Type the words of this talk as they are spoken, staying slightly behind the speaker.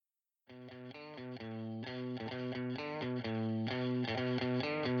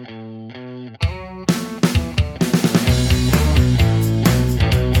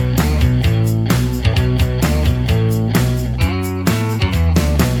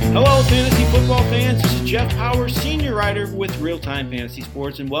football fans, this is Jeff Powers, senior writer with Real Time Fantasy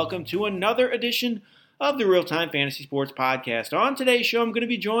Sports, and welcome to another edition of the Real Time Fantasy Sports Podcast. On today's show, I'm going to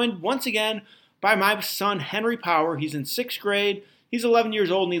be joined once again by my son, Henry Power. He's in 6th grade. He's 11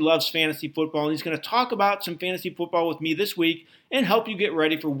 years old and he loves fantasy football, and he's going to talk about some fantasy football with me this week and help you get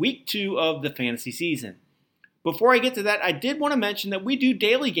ready for week 2 of the fantasy season. Before I get to that, I did want to mention that we do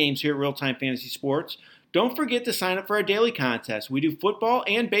daily games here at Real Time Fantasy Sports. Don't forget to sign up for our daily contest. We do football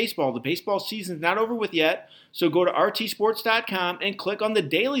and baseball. The baseball season's not over with yet, so go to rtsports.com and click on the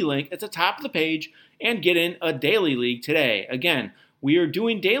daily link at the top of the page and get in a daily league today. Again, we are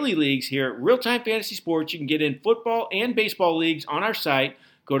doing daily leagues here at Real Time Fantasy Sports. You can get in football and baseball leagues on our site.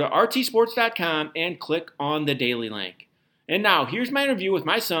 Go to rtsports.com and click on the daily link. And now, here's my interview with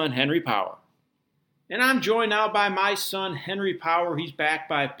my son, Henry Power. And I'm joined now by my son, Henry Power. He's back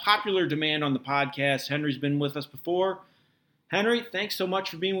by popular demand on the podcast. Henry's been with us before. Henry, thanks so much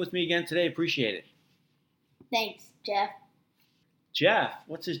for being with me again today. Appreciate it. Thanks, Jeff. Jeff?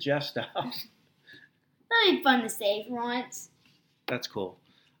 What's his Jeff stuff? That'd be fun to say for once. That's cool.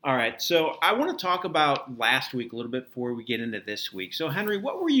 All right, so I want to talk about last week a little bit before we get into this week. So, Henry,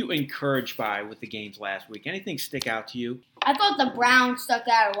 what were you encouraged by with the games last week? Anything stick out to you? I thought the Browns stuck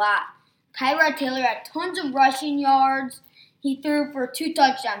out a lot. Tyrod Taylor had tons of rushing yards. He threw for 2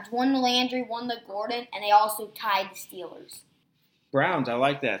 touchdowns, one to Landry, one to Gordon, and they also tied the Steelers. Browns, I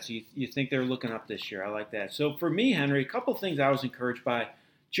like that. So you think they're looking up this year. I like that. So for me, Henry, a couple things I was encouraged by.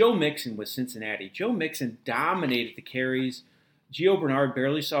 Joe Mixon with Cincinnati. Joe Mixon dominated the carries. Gio Bernard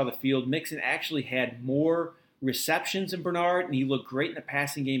barely saw the field. Mixon actually had more receptions than Bernard, and he looked great in the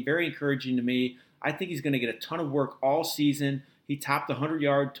passing game. Very encouraging to me. I think he's going to get a ton of work all season. He topped the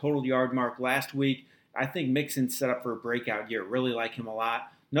 100-yard total yard mark last week. I think Mixon's set up for a breakout year. Really like him a lot.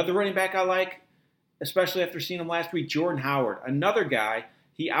 Another running back I like, especially after seeing him last week, Jordan Howard. Another guy,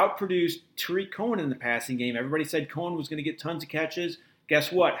 he outproduced Tariq Cohen in the passing game. Everybody said Cohen was going to get tons of catches.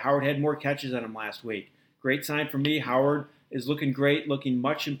 Guess what? Howard had more catches than him last week. Great sign for me. Howard is looking great, looking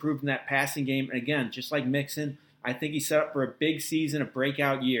much improved in that passing game. And again, just like Mixon, I think he's set up for a big season, a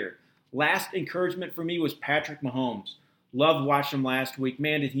breakout year. Last encouragement for me was Patrick Mahomes. Loved watching him last week.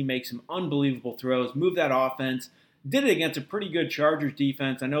 Man, did he make some unbelievable throws, move that offense. Did it against a pretty good Chargers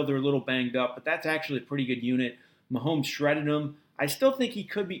defense. I know they're a little banged up, but that's actually a pretty good unit. Mahomes shredded them. I still think he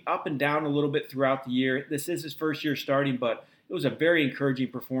could be up and down a little bit throughout the year. This is his first year starting, but it was a very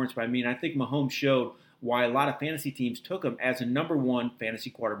encouraging performance by me, and I think Mahomes showed why a lot of fantasy teams took him as a number 1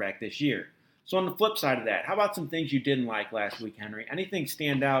 fantasy quarterback this year. So on the flip side of that, how about some things you didn't like last week, Henry? Anything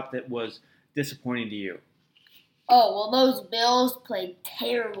stand out that was disappointing to you? Oh, well, those Bills played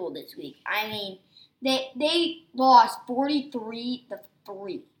terrible this week. I mean, they lost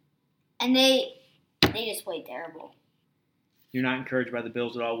 43-3, and they just played terrible. You're not encouraged by the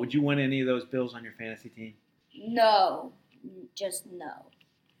Bills at all. Would you want any of those Bills on your fantasy team? No, just no.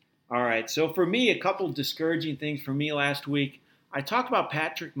 All right, so for me, a couple discouraging things for me last week. I talked about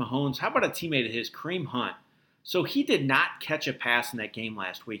Patrick Mahomes. How about a teammate of his, Kareem Hunt? So he did not catch a pass in that game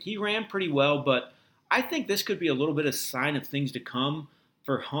last week. He ran pretty well, but I think this could be a little bit of a sign of things to come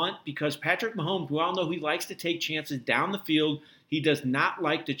for Hunt because Patrick Mahomes, we all know he likes to take chances down the field. He does not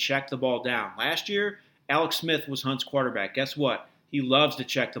like to check the ball down. Last year, Alex Smith was Hunt's quarterback. Guess what? He loves to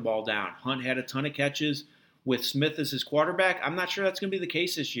check the ball down. Hunt had a ton of catches with Smith as his quarterback. I'm not sure that's going to be the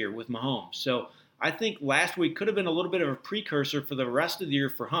case this year with Mahomes. So I think last week could have been a little bit of a precursor for the rest of the year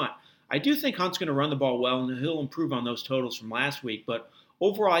for Hunt. I do think Hunt's going to run the ball well, and he'll improve on those totals from last week, but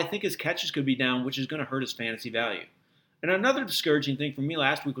overall, I think his catches could be down, which is going to hurt his fantasy value. And another discouraging thing for me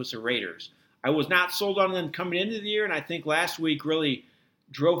last week was the Raiders. I was not sold on them coming into the year, and I think last week really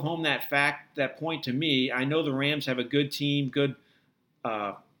drove home that point to me. I know the Rams have a good team, good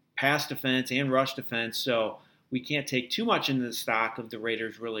pass defense and rush defense, so we can't take too much into the stock of the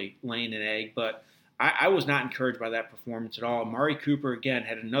Raiders really laying an egg, but I was not encouraged by that performance at all. Amari Cooper, again,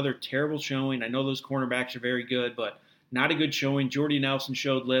 had another terrible showing. I know those cornerbacks are very good, but not a good showing. Jordy Nelson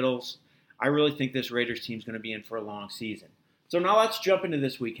showed littles. I really think this Raiders team is going to be in for a long season. So now let's jump into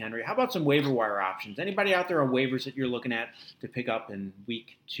this week, Henry. How about some waiver wire options? Anybody out there on waivers that you're looking at to pick up in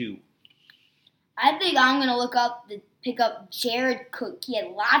week 2? I think I'm going to pick up Jared Cook. He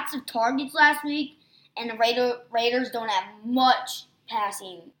had lots of targets last week, and the Raiders don't have much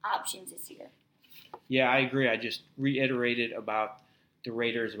passing options this year. Yeah, I agree. I just reiterated about the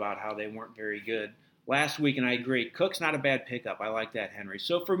Raiders, about how they weren't very good last week, and I agree. Cook's not a bad pickup. I like that, Henry.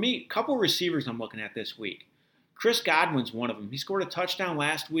 So for me, a couple receivers I'm looking at this week. Chris Godwin's one of them. He scored a touchdown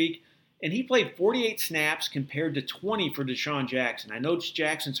last week, and he played 48 snaps compared to 20 for Deshaun Jackson. I know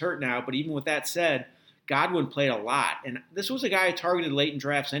Jackson's hurt now, but even with that said, Godwin played a lot. And this was a guy I targeted late in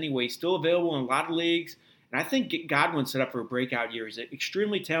drafts anyway, still available in a lot of leagues. And I think Godwin set up for a breakout year. He's an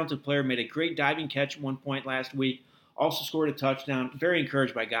extremely talented player, made a great diving catch at one point last week, also scored a touchdown. Very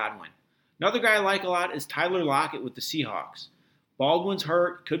encouraged by Godwin. Another guy I like a lot is Tyler Lockett with the Seahawks. Baldwin's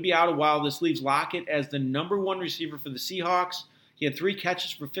hurt, could be out a while. This leaves Lockett as the number one receiver for the Seahawks. He had 3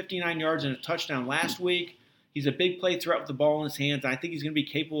 catches for 59 yards and a touchdown last week. He's a big play threat with the ball in his hands. I think he's going to be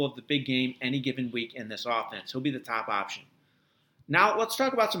capable of the big game any given week in this offense. He'll be the top option. Now, let's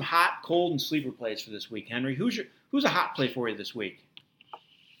talk about some hot, cold, and sleeper plays for this week. Henry, who's a hot play for you this week?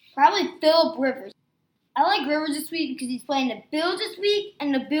 Probably Philip Rivers. I like Rivers this week because he's playing the Bills this week,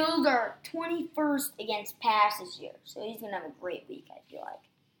 and the Bills are 21st against pass this year. So he's going to have a great week, I feel like.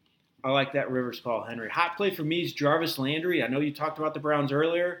 I like that Rivers call, Henry. Hot play for me is Jarvis Landry. I know you talked about the Browns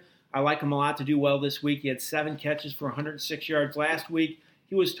earlier. I like him a lot to do well this week. He had 7 catches for 106 yards last week.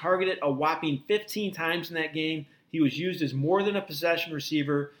 He was targeted a whopping 15 times in that game. He was used as more than a possession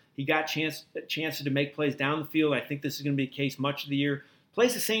receiver. He got chances to make plays down the field. I think this is going to be the case much of the year.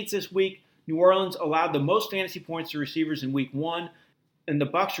 Plays the Saints this week. New Orleans allowed the most fantasy points to receivers in week 1, and the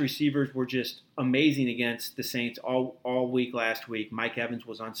Bucs receivers were just amazing against the Saints all week last week. Mike Evans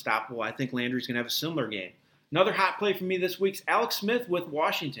was unstoppable. I think Landry's going to have a similar game. Another hot play for me this week is Alex Smith with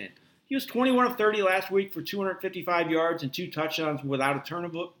Washington. He was 21 of 30 last week for 255 yards and 2 touchdowns without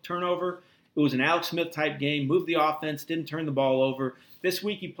a turnover. It was an Alex Smith type game, moved the offense, didn't turn the ball over. This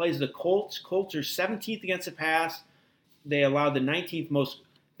week he plays the Colts. Colts are 17th against the pass. They allowed the 19th most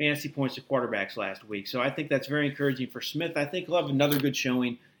fantasy points to quarterbacks last week. So I think that's very encouraging for Smith. I think he'll have another good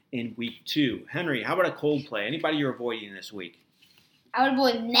showing in week 2. Henry, how about a cold play? Anybody you're avoiding this week? I would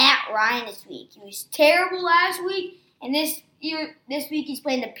avoid Matt Ryan this week. He was terrible last week, and this week he's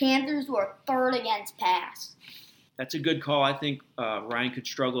playing the Panthers, who are 3rd against pass. That's a good call. I think Ryan could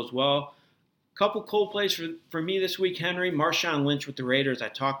struggle as well. Couple cold plays for me this week, Henry. Marshawn Lynch with the Raiders. I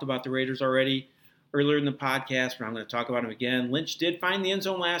talked about the Raiders already earlier in the podcast, but I'm going to talk about him again. Lynch did find the end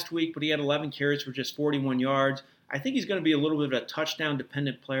zone last week, but he had 11 carries for just 41 yards. I think he's going to be a little bit of a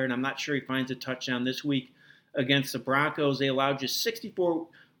touchdown-dependent player, and I'm not sure he finds a touchdown this week against the Broncos. They allowed just 64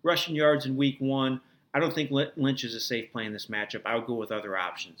 rushing yards in week 1. I don't think Lynch is a safe play in this matchup. I would go with other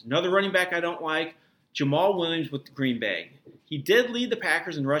options. Another running back I don't like, Jamal Williams with Green Bay. He did lead the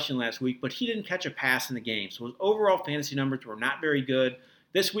Packers in rushing last week, but he didn't catch a pass in the game, so his overall fantasy numbers were not very good.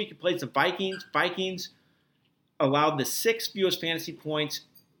 This week he plays the Vikings. Vikings allowed the 6th fewest fantasy points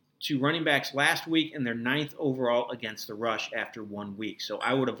to running backs last week, and their 9th overall against the rush after 1 week. So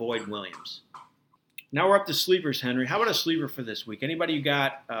I would avoid Williams. Now we're up to sleepers, Henry. How about a sleeper for this week? Anybody you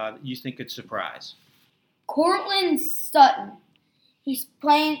got you think could surprise? Courtland Sutton. He's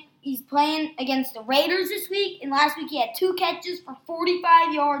playing against the Raiders this week, and last week he had 2 catches for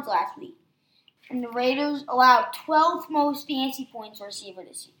 45 yards last week. And the Raiders allowed 12th most fantasy points to receiver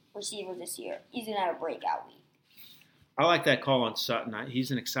this year. He's going to have a breakout week. I like that call on Sutton.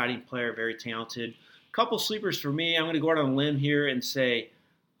 He's an exciting player, very talented. Couple sleepers for me. I'm going to go out on a limb here and say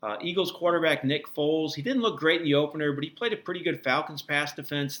Eagles quarterback Nick Foles. He didn't look great in the opener, but he played a pretty good Falcons pass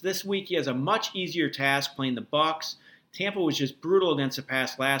defense. This week he has a much easier task playing the Bucs. Tampa was just brutal against the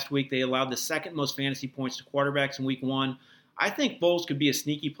pass last week. They allowed the 2nd most fantasy points to quarterbacks in week 1. I think Foles could be a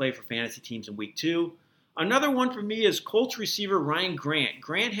sneaky play for fantasy teams in week 2. Another one for me is Colts receiver Ryan Grant.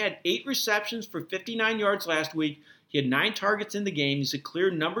 Grant had 8 receptions for 59 yards last week. He had 9 targets in the game. He's a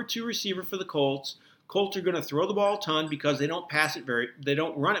clear number 2 receiver for the Colts. Colts are going to throw the ball a ton because they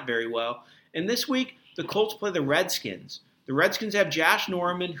don't run it very well. And this week, the Colts play the Redskins. The Redskins have Josh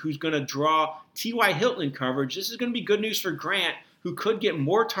Norman, who's going to draw T.Y. Hilton in coverage. This is going to be good news for Grant, who could get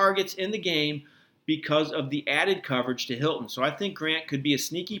more targets in the game because of the added coverage to Hilton. So I think Grant could be a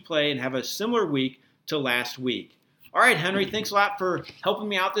sneaky play and have a similar week to last week. All right, Henry, thanks a lot for helping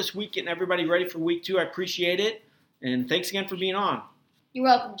me out this week, getting everybody ready for week 2. I appreciate it. And thanks again for being on. You're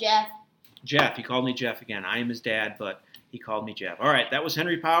welcome, Jeff. Jeff, he called me Jeff again. I am his dad, but he called me Jeff. All right, that was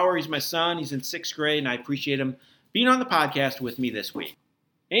Henry Power. He's my son. He's in 6th grade, and I appreciate him being on the podcast with me this week.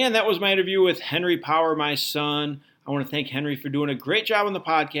 And that was my interview with Henry Power, my son. I want to thank Henry for doing a great job on the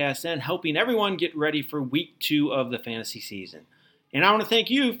podcast and helping everyone get ready for week 2 of the fantasy season. And I want to thank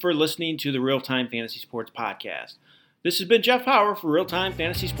you for listening to the Real Time Fantasy Sports Podcast. This has been Jeff Power for Real Time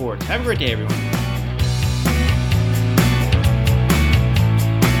Fantasy Sports. Have a great day, everyone.